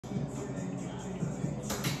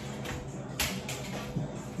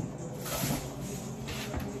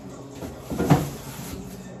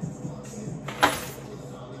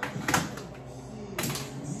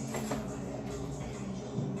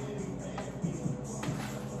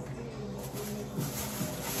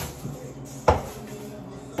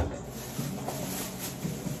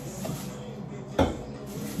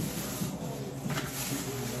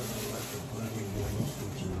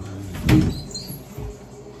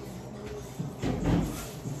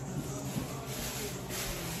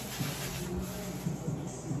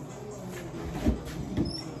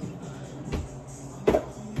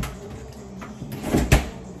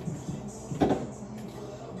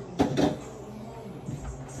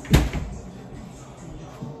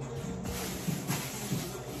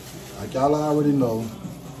Like y'all already know,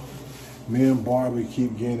 me and Barbie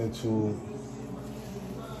keep getting into it.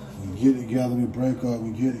 We get together, we break up.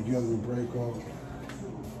 We get together, we break up.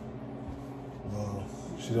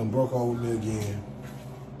 She done broke up with me again.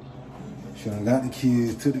 She done got the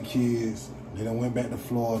kids, took the kids. They done went back to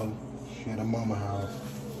Florida. She had her mama house.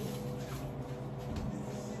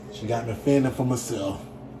 She got me fending for myself.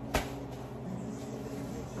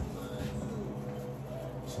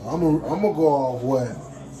 So I'm gonna go off what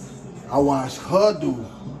I watched her do.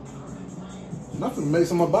 Nothing to make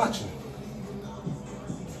some about you.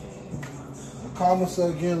 I call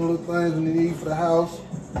myself getting the little things we need for the house.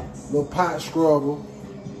 Little pot scrubber.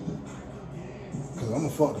 Cause I'm gonna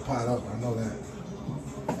fuck the pot up, I know that.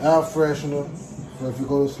 Air freshener, for if you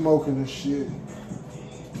go to smoking and shit.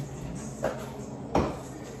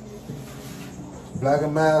 Black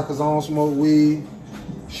and mild, cause I don't smoke weed.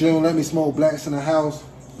 She don't let me smoke blacks in the house,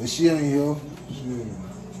 and she ain't here. Shit.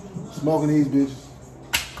 Smoking these bitches.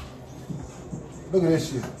 Look at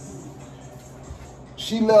this shit.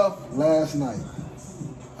 She left last night.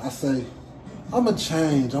 I say, I'ma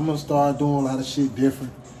change. I'm gonna start doing a lot of shit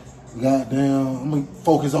different. Goddamn, I'm gonna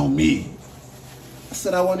focus on me. I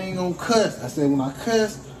said I wasn't even gonna cuss. I said when I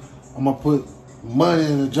cuss, I'm gonna put money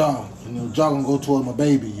in the jar. And the jar gonna go towards my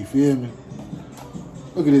baby, you feel me?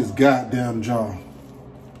 Look at this goddamn jar.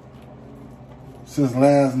 Since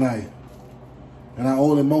last night. And I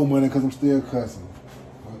owe them more money because I'm still cussing.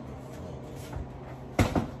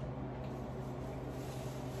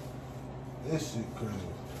 This shit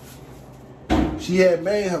crazy. She had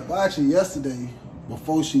made hibachi yesterday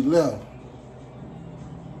before she left.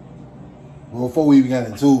 Before we even got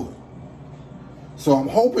into it. So I'm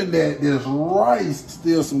hoping that this rice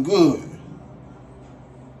still some good.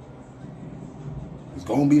 It's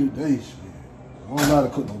gonna be today, shit. I don't know how to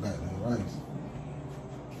cook no goddamn rice.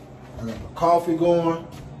 I got my coffee going.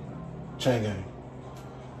 Chain gang.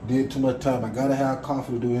 Did too much time. I gotta have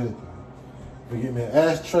coffee to do anything. We get me an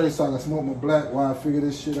ashtray so I can smoke my black while I figure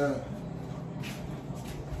this shit out.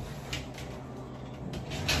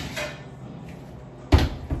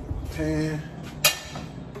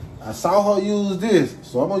 I saw her use this,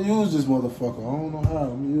 so I'm gonna use this motherfucker. I don't know how I'm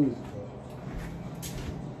gonna use it.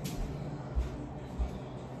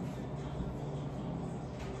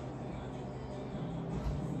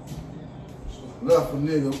 Left a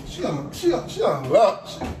nigga. She done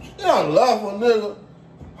left a nigga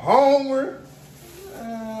hungry.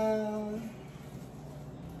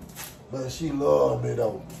 But she love me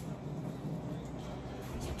though.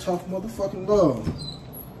 Tough motherfucking love.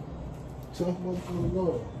 Tough motherfucking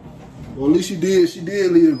love. Well, at least she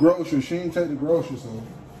did leave the groceries. She didn't take the groceries, so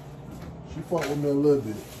she fucked with me a little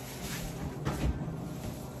bit.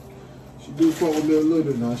 She do fuck with me a little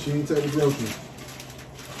bit now. She didn't take the groceries.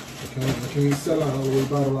 I can't sell out all the way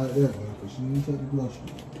about it like that, man, because she didn't take the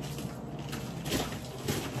groceries.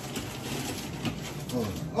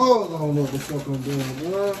 Oh, I don't know what the fuck I'm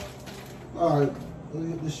doing, bro. Alright, let's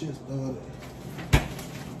get this shit started.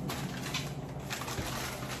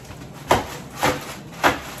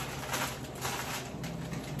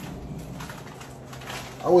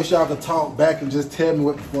 I wish y'all could talk back and just tell me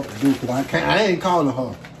what the fuck to do, because I ain't calling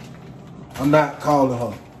her. I'm not calling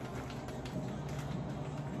her.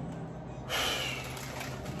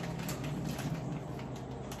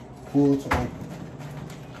 Pull to open.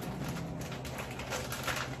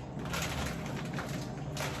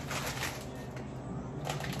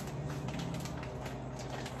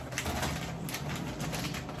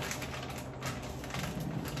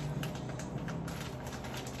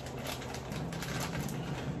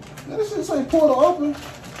 Now this shit say pull to open.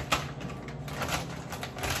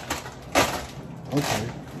 Okay.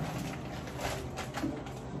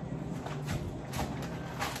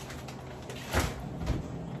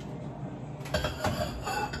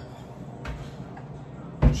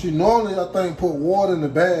 She normally, I think, put water in the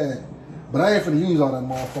bag, but I ain't finna use all that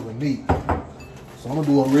motherfucking meat. So I'm gonna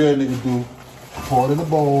do what real niggas do. Pour it in the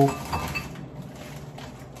bowl.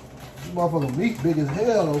 This motherfucking meat big as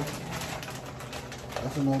hell though.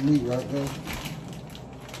 That's enough meat right there.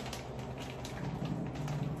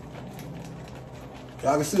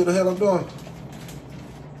 Y'all can see what the hell I'm doing.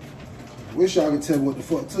 Wish y'all could tell me what the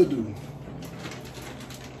fuck to do.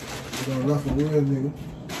 We're gonna rough a real nigga.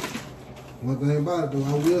 One thing about it though,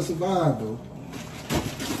 I will survive though.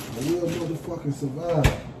 I will motherfucking survive.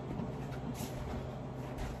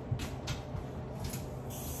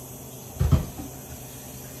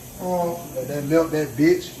 Oh, let that melt that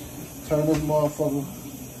bitch. Turn this motherfucker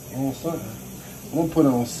on something. I'm gonna put it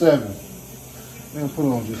on 7. I'm gonna put it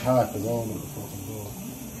on just high because I don't know what the fuck I'm doing.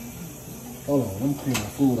 Hold on, let me clean my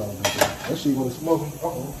food out of there. That shit go to smoking.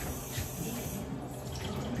 Uh-oh.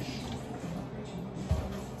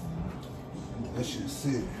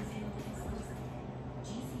 That's it.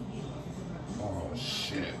 Oh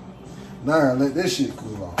shit. Now let this shit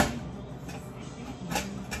cool off.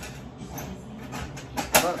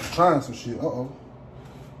 I'm trying some shit. Uh-oh.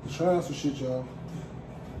 I'm trying some shit, y'all.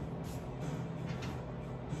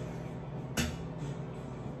 Yeah,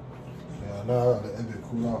 now let that bit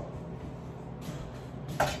cool off.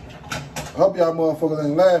 I hope y'all motherfuckers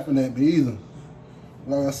ain't laughing at me either.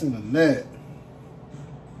 Like I seen a gnat.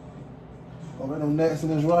 Oh, there no gnats in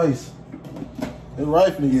this rice. That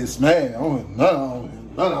rice finna get smashed. I don't want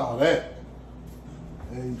none of all that.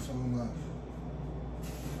 Hey, you talking about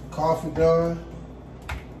coffee done.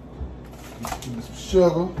 Give me some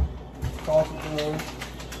sugar. Coffee done.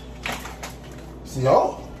 See,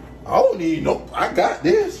 I don't need no, I got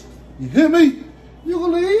this. You hear me? You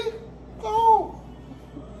gonna leave? Go.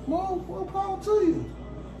 More power to you.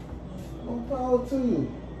 More power to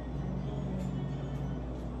you.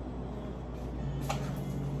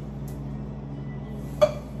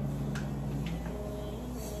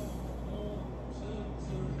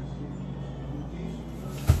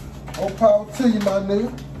 More power to you, my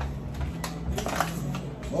nigga.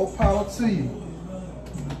 More power to you.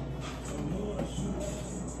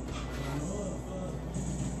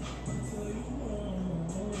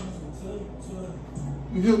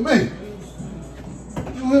 You hear me?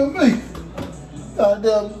 You hear me?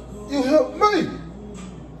 Goddamn, you hear me?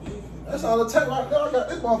 That's all it takes right now. I got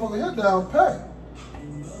this motherfucker here down packed.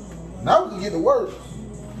 Now we can get to work.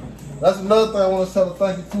 That's another thing I want to tell her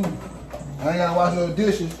thank you to. I ain't gotta wash no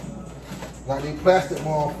dishes. Like these plastic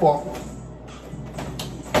motherfuckers.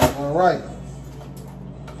 All right.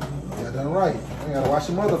 Yeah, done right. I ain't gotta wash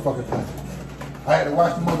the motherfucking thing. I had to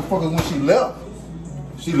wash the motherfuckers when she left.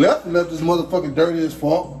 She left and left this motherfucking dirty as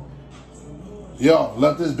fuck. Yo,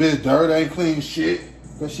 left this bitch dirty, ain't clean shit.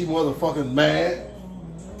 Cause she motherfucking mad.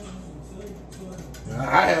 And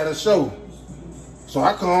I had a show. So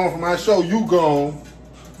I come home from my show, you gone.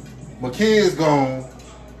 My kids gone.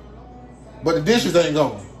 But the dishes ain't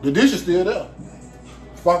gone. The dishes still there.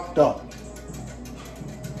 Fucked up.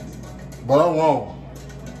 But I'm wrong.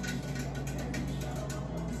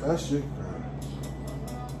 That shit.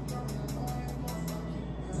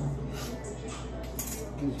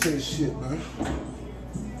 Let me tell you shit, man.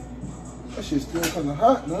 That shit's still kind of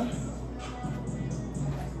hot, man.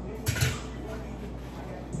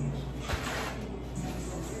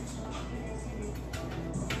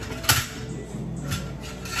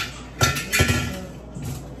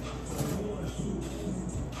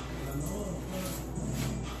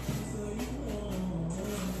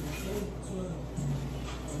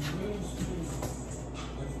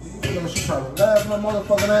 She probably laugh my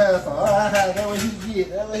motherfucking ass off. That's what he get.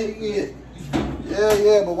 That's what he get.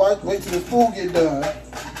 Yeah, but wait till the food get done.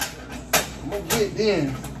 I'm gonna get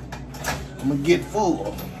then. I'm gonna get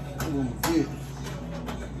full. I'm gonna get.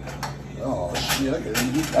 Oh shit!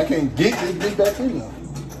 I can't get this bitch back in there.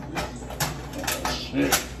 Oh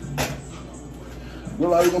shit!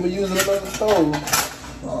 Look like we're gonna be using another stove.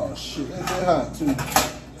 Oh shit! That's that hot too.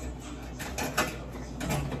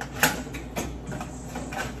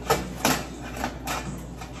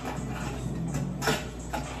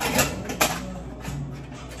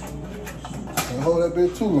 Hold that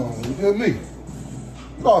bitch too long, you hear me?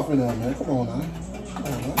 Get off in there, man. Come on now. Come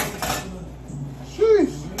on now.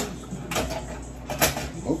 Jeez.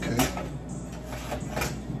 Okay.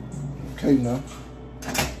 Okay now.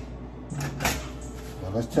 Now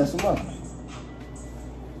let's test them out.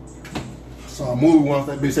 Saw a movie once,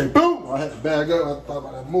 that bitch said boom! I had to bag up, I thought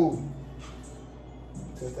about that movie.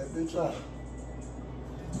 Test that bitch out.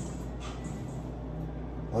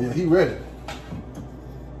 Oh yeah, he ready.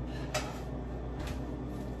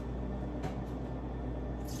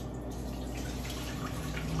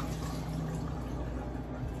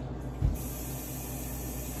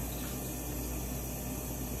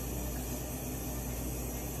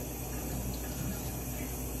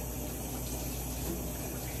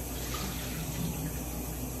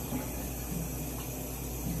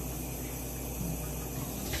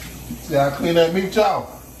 See, I clean that meat off.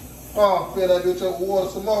 Fill that bitch up with water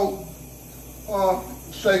some more.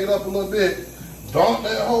 Shake it up a little bit. Dump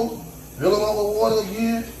that hoe. Fill it up with water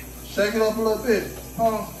again. Shake it up a little bit.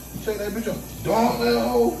 Shake that bitch up. Dump that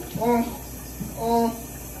hoe.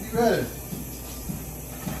 You ready?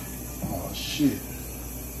 Oh shit.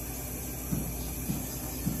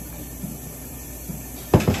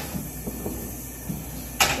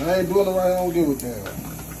 I ain't doing it right, I don't give a damn.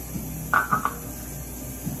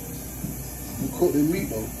 You cook the meat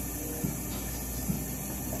though.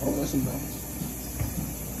 Oh, that's enough.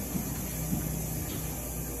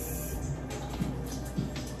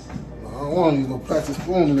 No, I don't want to use no plastic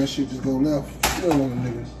spoon and that shit just go left. You don't want a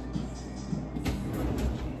nigga.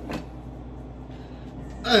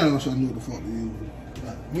 I ain't gonna know what the fuck to use.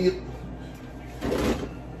 Meat.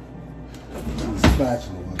 Use a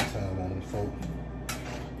spatula one time on them folk.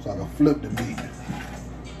 So I can flip the meat.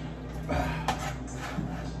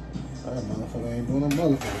 That motherfucker ain't doing no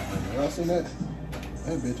motherfucker. Y'all seen that?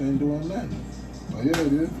 That bitch ain't doing nothing. Oh yeah,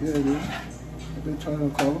 it is. Yeah, it is. That bitch turning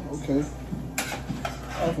the color. Okay.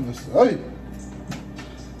 I'm finna say, hey.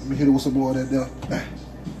 Let me hit it with some more of that there.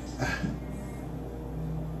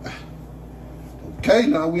 Okay,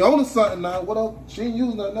 now we on to something now. What else? She ain't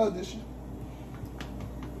using nothing else, did she?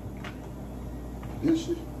 Did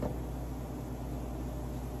she? I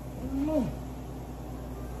don't know.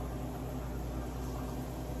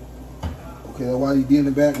 Okay, that's why you be in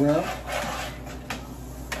the background.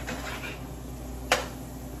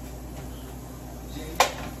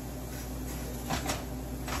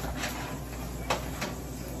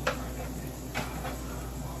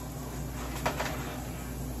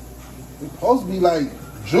 It's supposed to be like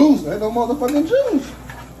juice. Ain't no motherfucking juice.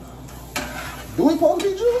 Do we supposed to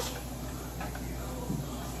be juice?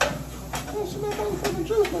 I don't see no motherfucking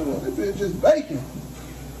juice no more. This bitch just bacon.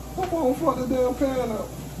 How come I don't fuck the damn pan up?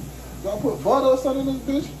 Y'all put butter or something in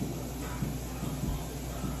this bitch?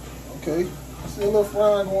 Okay. I see a little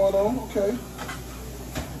frying going on. Okay.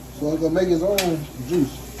 So it's gonna make its own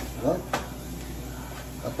juice, right?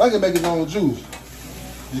 I think it make its own juice.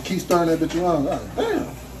 Just keep stirring that bitch around. God damn.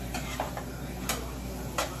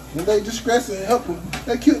 When they discretion and help him.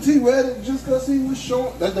 That cute T read it just because he was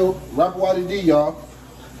showing. That's the Rapper YDD, y'all.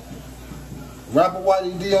 Rapper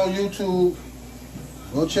YDD on YouTube.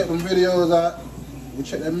 Go check them videos out. Go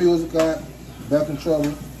check that music out. Back in Trouble.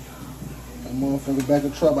 That motherfucker Back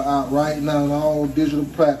in Trouble out right now on all digital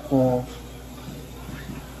platforms.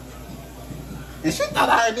 And she thought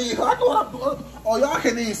I didn't need her. I know what I'm doing. Oh, y'all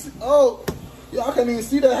can't even see. Oh, y'all can't even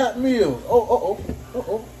see that hot meal.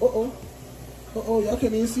 Oh, y'all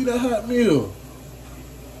can't even see that hot meal.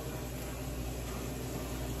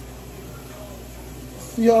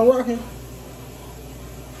 See y'all rocking?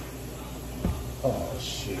 Oh,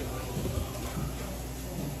 shit.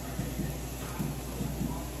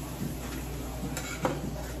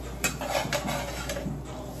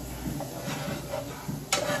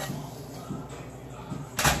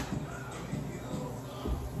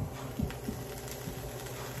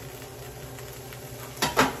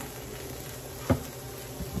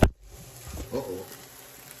 Uh-oh.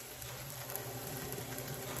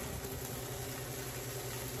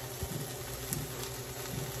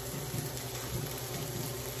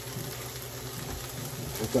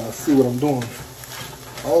 Let's gotta see what I'm doing.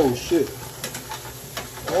 Oh shit.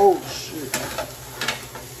 Oh shit.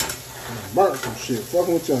 I burnt some shit.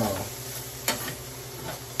 Fucking with y'all.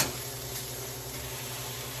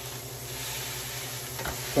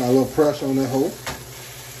 Try a little pressure on that hole.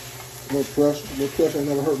 A little pressure ain't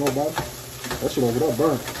never hurt nobody. That shit over there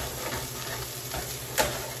burnt.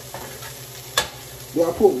 Do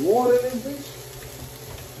I put water in this bitch?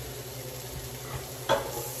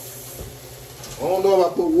 I don't know if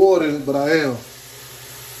I put water in it, but I am.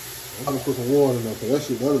 I'm gonna put some water in there, because that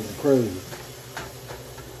shit, that would be crazy.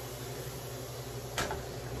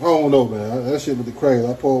 I don't know, man. That shit would be crazy.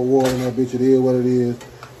 I pour water in that bitch, it is what it is.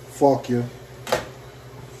 Fuck you.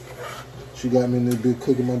 She got me in this bitch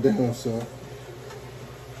cooking my damn self.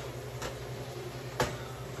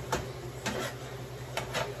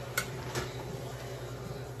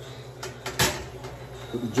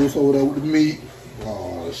 Put the juice over there with the meat.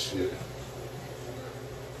 Oh, shit.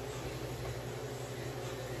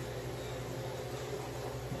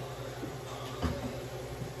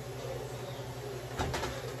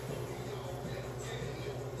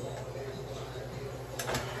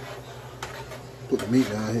 Put the meat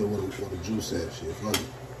down here where the juice at, shit. Fuck it.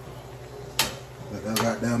 Let that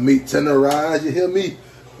goddamn meat tenderize, you hear me?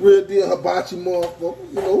 Real deal hibachi motherfucker,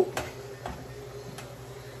 you know.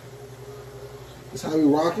 That's how we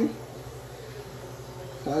rocking.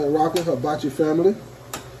 How we rocking, hibachi family.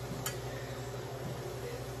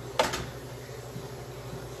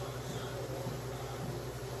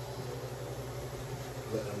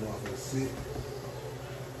 Let that motherfucker sit.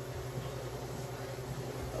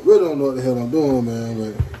 I really don't know what the hell I'm doing, man,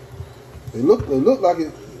 but they look like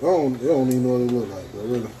it. They don't even know what it look like, but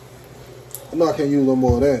really. I know I can't use no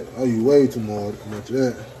more of that. I use way too much of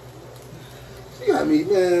that. She got me,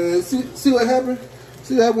 man. See what happened?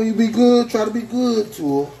 See that when you be good, try to be good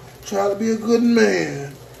to her. Try to be a good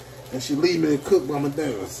man. And she leave me to cook by my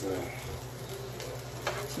damn self.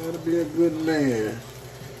 Try to be a good man.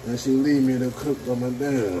 And she leave me to cook by my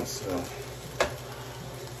damn self.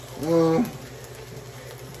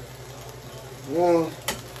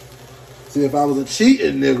 See, if I was a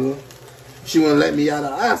cheating nigga, she wouldn't let me out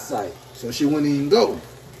of eyesight, so she wouldn't even go.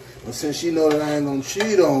 But since she know that I ain't gonna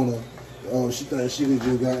cheat on her, she thinks she could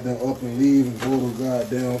just goddamn up and leave and go to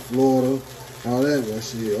goddamn Florida, all that good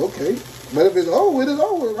shit. Okay, but if it's over with, it's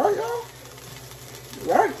over with, right, y'all?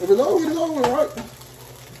 Right? If it's over with, it's over with, right?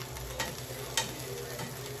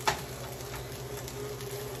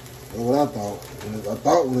 That's what I thought. I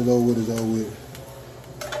thought when it's over with, it's over with.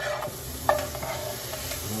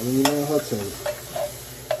 Now let me let her tell it.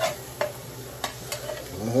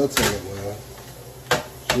 Let her tell it, man.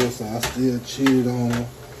 She'll say I still cheated on her.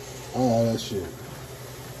 All that shit.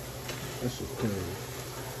 That shit crazy.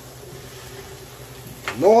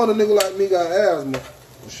 No other nigga like me got asthma.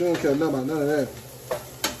 But she don't care nothing about none of that.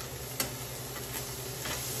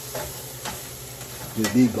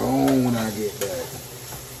 Just be gone when I get back.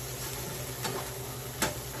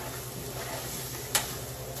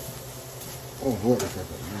 Oh, what the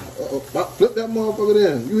fuck? Flip that motherfucker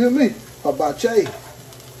in. You hear me? Hibachi.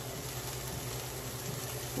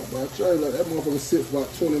 Hibachi. Let that motherfucker sit for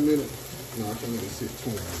about 20 minutes. No, I can't let it sit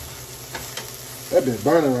 20 minutes. That bitch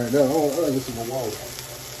burning right there. I like to see my wall.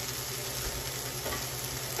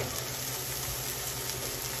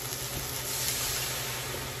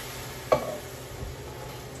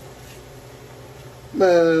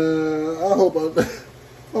 Man, I hope I'm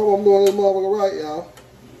doing this motherfucker right, y'all.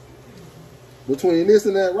 Between this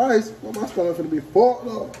and that rice, well, my stomach finna be fucked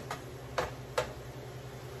up.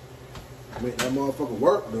 Make that motherfucker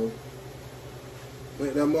work, though.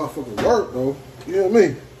 Make that motherfucker work, though. You hear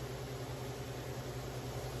me?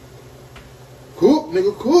 Cook,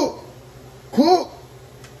 nigga, cook. Cook.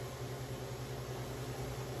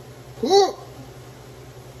 Cook.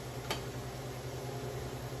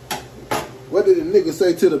 What did the nigga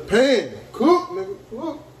say to the pan? Cook, nigga,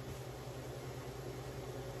 cook.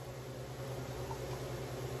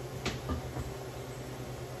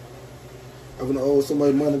 I'm gonna owe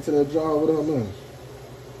somebody money to that job. What up, man?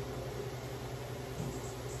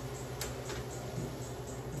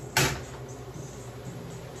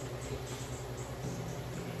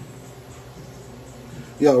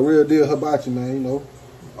 Yo, real deal hibachi, man. You know,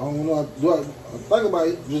 I don't know. I think about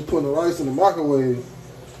it, just putting the rice in the microwave.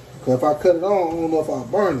 Cause if I cut it on, I don't know if I'll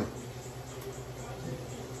burn it.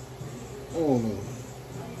 I don't know.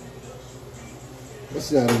 Let's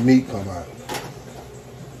see how the meat come out.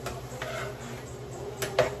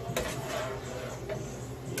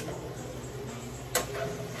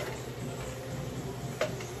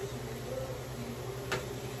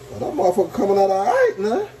 Well, that motherfucker coming out alright,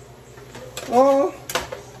 man.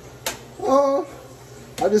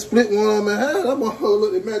 I just split one on my hand. That motherfucker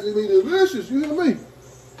look magically delicious. You hear me?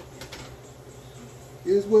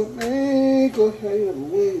 Is what make a hater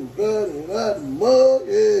when you got it out the mud,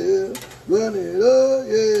 yeah. Run it up,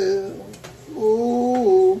 yeah.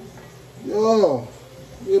 Ooh, yo.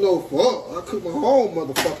 You know, fuck. I cook my own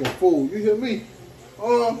motherfucking food. You hear me?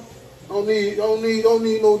 Don't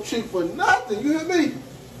need no chick for nothing. You hear me?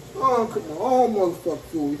 I cook my own motherfucking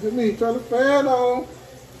food. You hear me? Turn the fan on.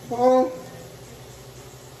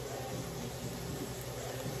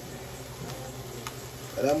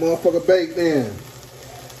 That motherfucker baked in.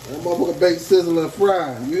 That motherfucker baked, sizzle, and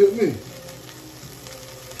fry. You hear me?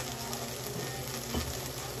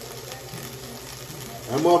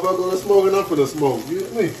 That motherfucker gonna smoke enough for the smoke. You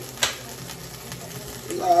hear me?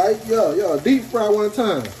 Alright, yo, deep fry one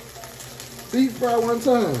time. Deep fry one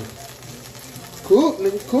time. Cook,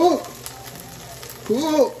 nigga, cook.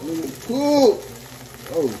 Cook, nigga, cook.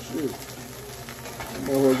 Oh, shit. That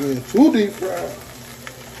motherfucker getting too deep fried.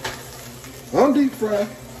 Undeep fry.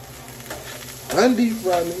 Undeep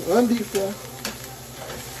fry, nigga. Undeep fry.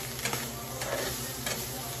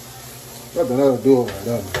 That's another do it right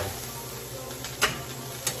there, man.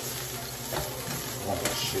 Oh,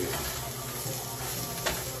 shit.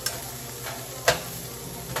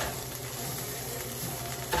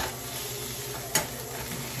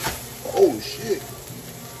 Oh, shit.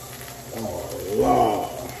 Oh, Lord.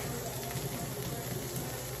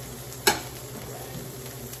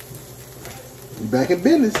 We back in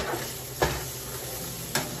business.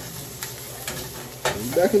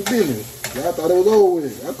 Back in business. Y'all thought it was over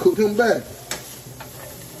with. I cooked him back.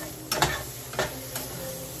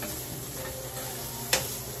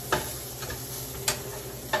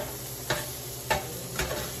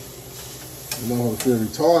 The motherfucker feel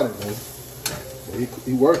retarded, man. But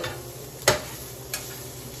he worked.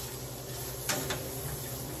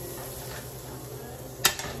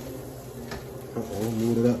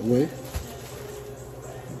 Move it out the way.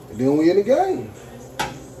 And then we in the game.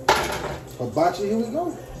 Hibachi, here we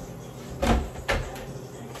go.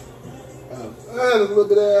 this little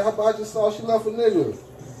bit of hibachi sauce she left a nigga.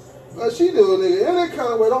 But she do a nigga in that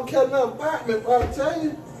kind of way. Don't care nothing about me, bro. I tell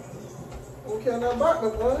you. Don't care nothing about me,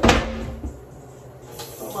 bro.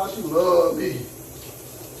 Talking about she love me.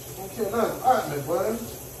 Don't care nothing about me, bro.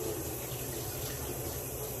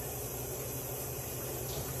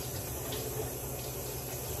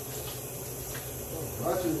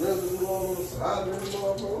 Watching residue on the side of this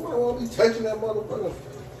motherfucker. Nobody want to be touching that motherfucker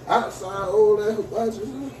outside old ass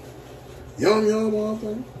hibachi. Young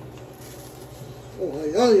motherfucker.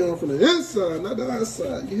 Oh, young from the inside, not the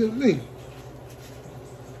outside. You hear me?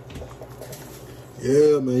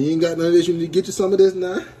 Yeah, man. You ain't got none of this. You need to get you some of this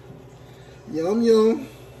now. Yum.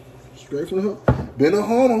 Straight from the hook. Been a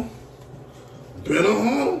hunter.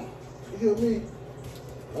 You hear me?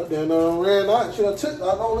 I damn ran out. She took.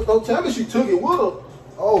 Don't tell me she took it with her.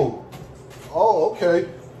 Oh, okay.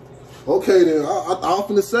 Okay then. I was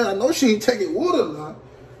finna say, I know she ain't take it with her now.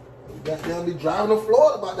 Got down be driving to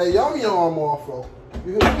Florida about that young motherfucker.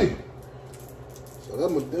 You hear me? So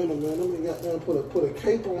that's my dinner, man. Let me got down put a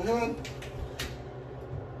cape on him.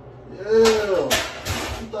 Yeah.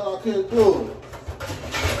 You thought I couldn't do it.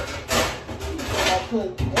 You thought I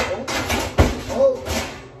couldn't. Oh.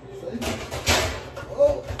 See?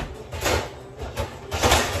 Oh.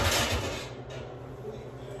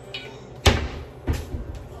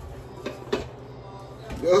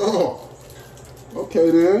 Yo. Okay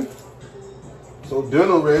then. So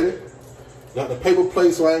dinner ready. Got the paper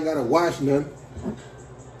plate so I ain't gotta wash nothing.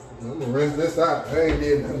 I'm gonna rinse this out. I ain't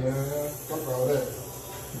did nothing, man. Fuck all that.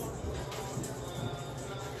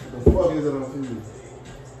 What the fuck is it on TV?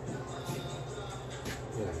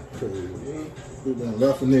 Yeah, crazy. We done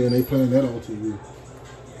left a nigga and they playing that on TV.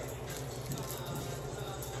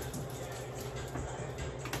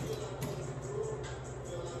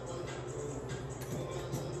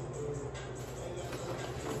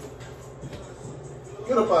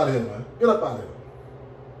 Get up out of here, man. Get up out of here.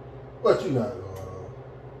 What you got going on?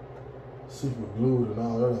 Super glued and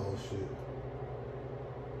all that old shit.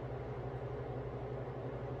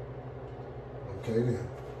 Okay then.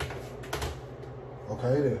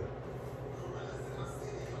 Okay then.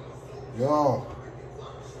 Yo.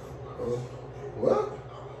 What?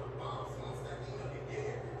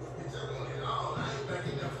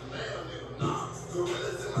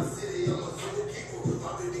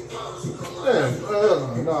 Man,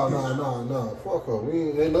 no. Fuck her.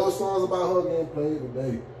 Ain't no songs about her getting played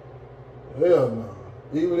today. Hell no.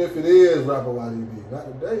 Even if it is Rapper YDD. Not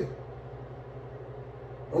today.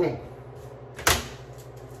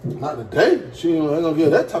 Not today. She ain't gonna get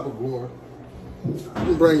that type of glory. Let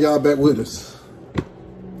me bring y'all back with us.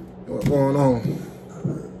 What's going on?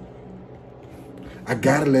 I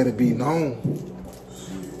gotta let it be known.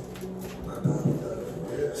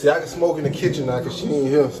 See, I can smoke in the kitchen now because she ain't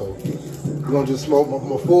here, so we're gonna just smoke.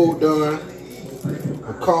 My food done.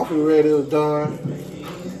 My coffee ready is done.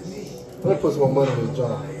 Let me put some more money in this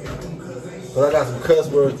jar. But I got some cuss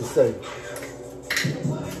words to say.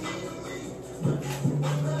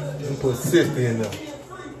 Let me put 60 in there.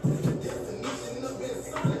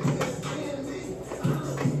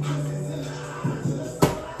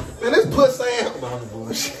 Man, this pussy ain't on the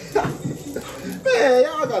bullshit. Man,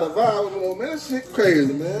 y'all got a vibe with me, man. This shit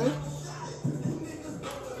crazy, man.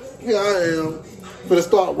 Here I am. Finna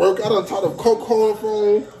start work. I done talked to Coco on the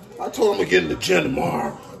phone. I told him to get in the gym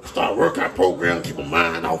tomorrow. Start workout program, keep my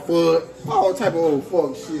mind off of it. All type of old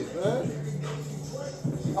fuck shit, man.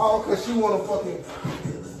 All cause she wanna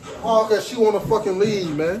fucking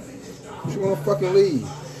leave, man. She wanna fucking leave.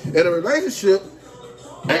 In a relationship,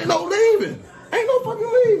 ain't no leaving. Ain't no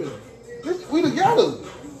fucking leaving. We together.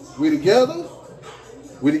 We together.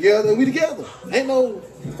 We together. We together. Ain't no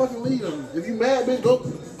fucking leaving. If you mad, bitch,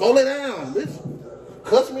 go lay down, bitch.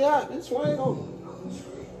 Cuss me out, bitch. Swing on.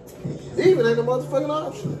 Leaving ain't no motherfucking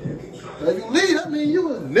option. Now, if you leave, that means you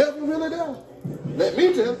was never really there. Let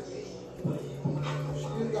me tell you.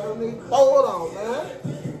 Shit got me. Hold on, man.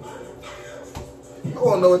 I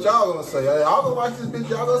want to know what y'all gonna say. Y'all gonna watch this bitch.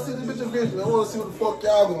 Y'all gonna see this bitch eventually. I want to see what the fuck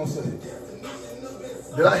y'all gonna say.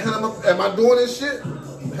 Did I handle my? Am I doing this shit?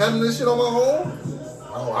 Handling this shit on my own?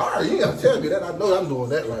 Oh, all right. You ain't gotta tell me that. I know I'm doing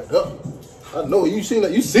that right there. I know you seen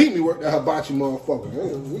me work that hibachi motherfucker. You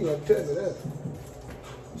ain't gotta tell me that.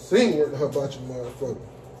 You seen me work that hibachi motherfucker.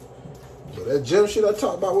 So that gym shit I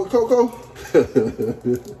talked about with Coco.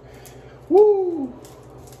 Woo!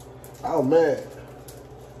 I was mad.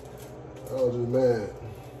 I was just mad.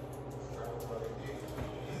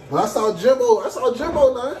 But I saw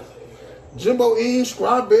Jimbo now. Jimbo eating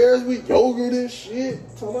strawberries with yogurt and shit.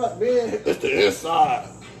 Talking about, man, it's the inside.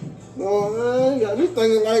 You know what I mean? Got me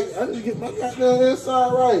thinking like, I need to get my goddamn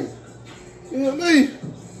inside right. You hear me?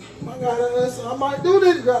 I might do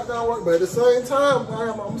this goddamn work, but at the same time,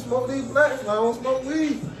 I'm gonna smoke these blacks and I don't smoke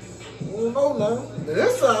weed. I don't know now.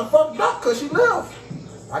 This side fucked up because she left.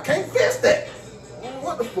 I can't fix that. I don't know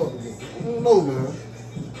what the fuck it is. I don't know, man.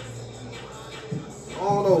 I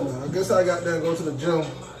don't know, man. I guess I got there and go to the gym.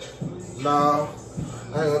 Nah,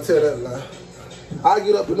 I ain't gonna tell that lie. I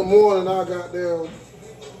get up in the morning, I got there.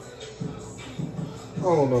 I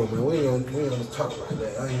don't know, man. We ain't gonna talk like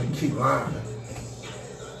that. I ain't gonna keep lying.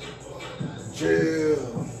 Yeah.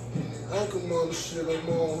 Ankle monitor shit I'm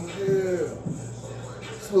on. Yeah.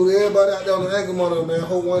 Salute everybody out there on the ankle monitor, man.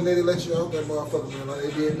 Hope one day they let you out that motherfucker, man, like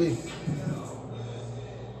they did me.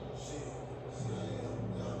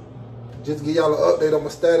 Just to give y'all an update on my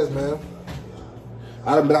status, man.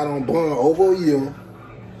 I done been out on bond over a year.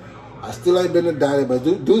 I still ain't been indicted, but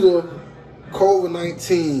due to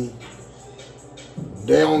COVID-19,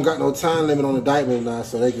 they don't got no time limit on indictment now,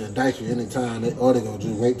 so they can indict you anytime, or they gonna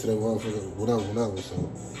just wait till they motherfucker, whatever. So,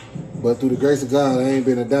 but through the grace of God, I ain't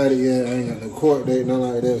been indicted yet. I ain't got no court date,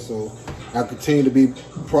 nothing like that. So, I continue to be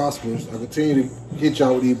prosperous. I continue to hit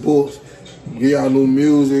y'all with these books, give y'all new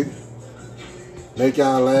music, make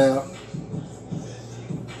y'all laugh,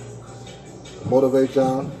 motivate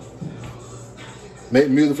y'all, make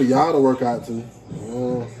music for y'all to work out to.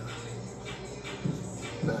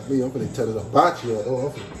 Not me, I'm finna tell it about you.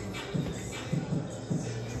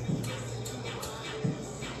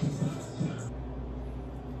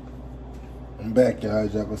 I'm back, y'all.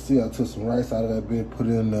 As y'all can see, I took some rice out of that bit, put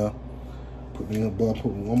it in there, put me in a butt,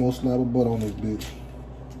 put one more slab of butter on this bitch.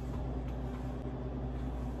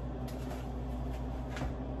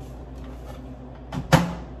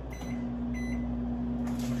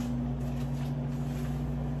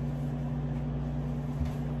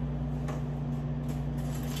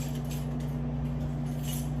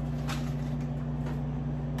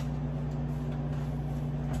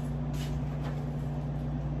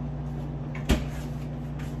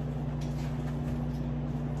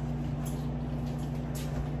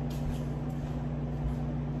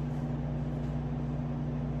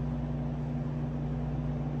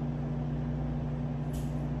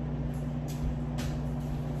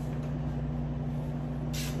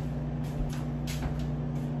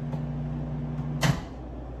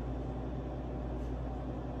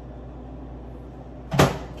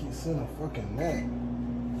 In a fucking neck.